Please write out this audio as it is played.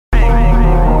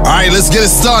Alright, let's get it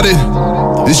started.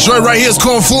 This joint right here is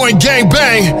called Foreign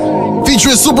Gangbang,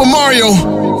 featuring Super Mario,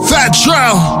 Fat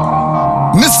Trel,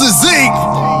 Mr. Zeke,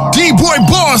 D-Boy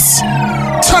Boss.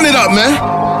 Turn it up, man.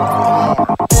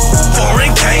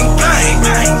 Foreign Gangbang,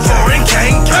 Foreign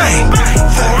Gangbang,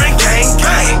 Foreign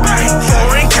Gangbang,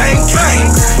 Foreign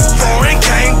Gangbang, Foreign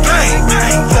Gangbang,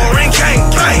 Foreign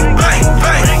Gangbang,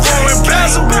 Foreign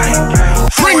Bezel.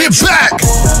 Bring it back.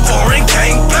 Foreign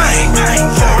Gangbang,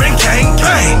 Foreign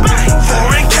Gangbang,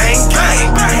 Foreign Gangbang,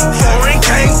 Foreign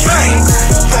Gangbang,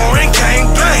 Foreign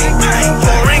Gangbang,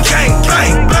 Foreign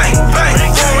Gangbang,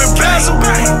 Foreign Bezel,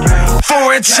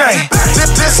 Foreign Chain.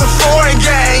 This a foreign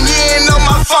gang, you ain't know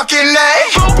my fucking name.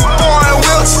 Foreign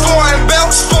wheels, foreign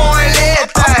belts, foreign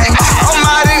everything. I'm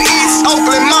out in East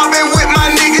Oakland, mobbing with my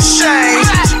nigga Shane.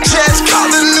 Just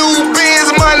caught the new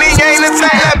Benz, money ain't a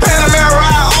thing. That Panamera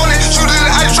ride on it, shoot in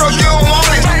the ice truck, you don't want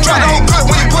it. Drop the whole clip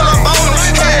when you pull up on them.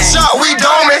 Headshot, we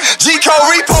doming. G-Code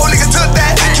repo, nigga took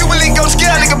that. Cuban link gon'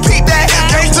 scare, nigga peep that.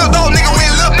 Gang took those, nigga, we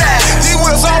look back.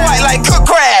 D-Wheels all white like cook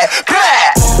crab.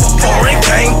 Blah. Foreign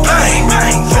Gangbang,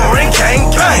 Foreign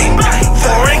Gangbang,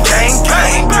 Foreign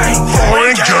Gangbang,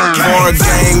 Foreign Gangbang. Foreign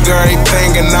gang, girl, they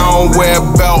thinking I don't wear a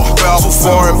belt. Two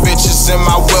foreign bitches in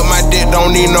my whip, my dick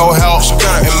don't need no help.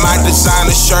 And my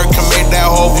designer shirt can make that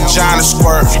whole vagina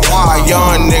squirt. My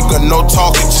young nigga, no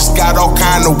talking, just got all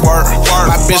kind of work.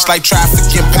 My bitch like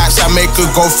trafficking packs, I make her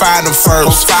go find them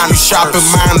first. You shopping,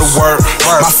 mind the work.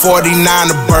 My 49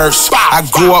 a burst. I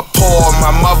grew up poor,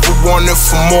 my mother wanted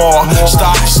for more.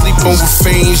 Started sleeping with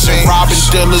fiends and robbing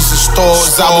dealers in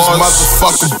stores. I was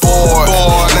motherfucking bored.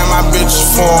 Now my bitch is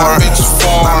foreign.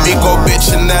 My Migo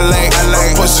bitch in LA,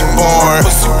 pussy born.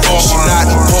 She not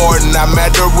important, I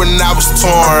met her when I was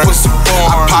torn.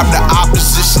 I pop the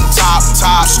opposition top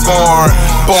scoring.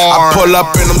 I pull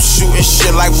up and I'm shooting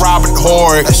shit like Robert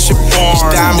Horry. These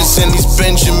diamonds and these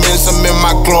Benjamins, I'm in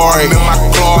my glory. My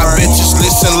bitches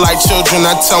listen like children,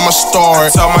 I tell my story.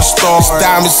 These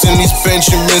diamonds and these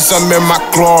Benjamins, I'm in my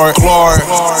glory. Foreign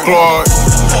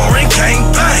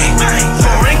Gangbang,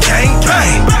 Foreign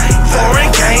Gangbang,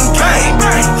 Foreign Gangbang,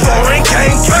 Foreign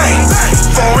Gangbang,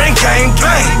 Foreign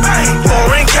Gangbang,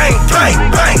 Foreign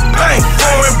Gangbang,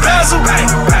 Foreign Bezel,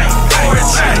 Foreign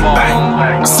Chain.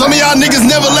 Some of y'all niggas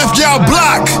never left y'all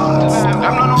block.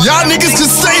 Y'all niggas can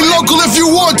stay local if you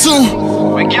want to,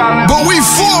 but we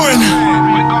foreign.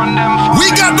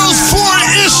 We got those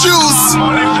foreign issues.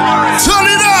 Turn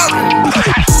it up.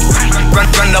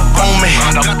 Run up on me,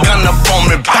 gun up on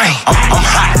me, bang. I'm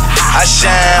hot, I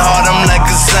shine hard, I'm like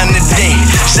a sunny day.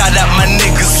 Shout out my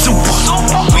nigga Super,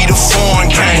 we the foreign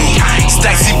gang.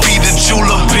 Staxy be the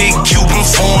jeweler, big Cuban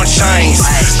foreign chains.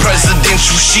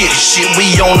 Presidential shit,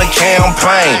 we on the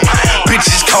campaign.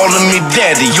 Bitches calling me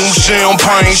daddy, you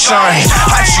champagne shine.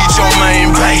 I treat your main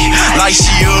bae like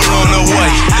she a runaway.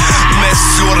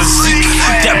 Mess with a sick,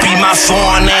 that be my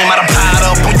foreign name. I done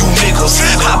piled up on you niggas,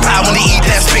 pop out when they eat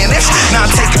that spinach. Now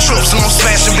I'm taking trips and I'm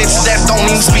smashing bitches that don't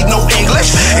even speak no English.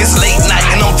 It's late night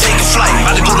and I'm taking flight,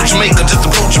 about to go to Jamaica just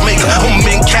to blow Jamaica. I'm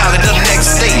in Cali the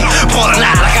next day, party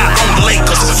night like I own the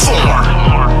Lakers.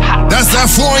 Foreign. That's that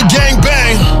Foreign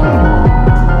Gangbang.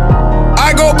 I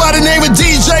go by the name of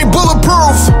DJ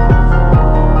Bulletproof.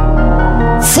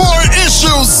 Foreign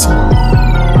issues.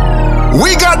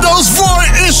 We got those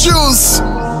foreign issues.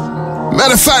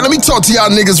 Matter of fact, let me talk to y'all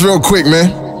niggas real quick,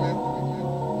 man.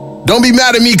 Don't be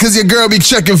mad at me cause your girl be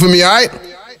checking for me, alright?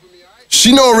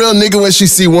 She know a real nigga when she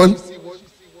see one.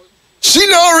 She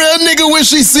know a real nigga when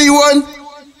she see one.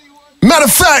 Matter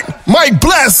of fact, Mike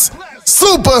Bless,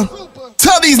 Super,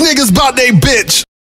 tell these niggas about they bitch.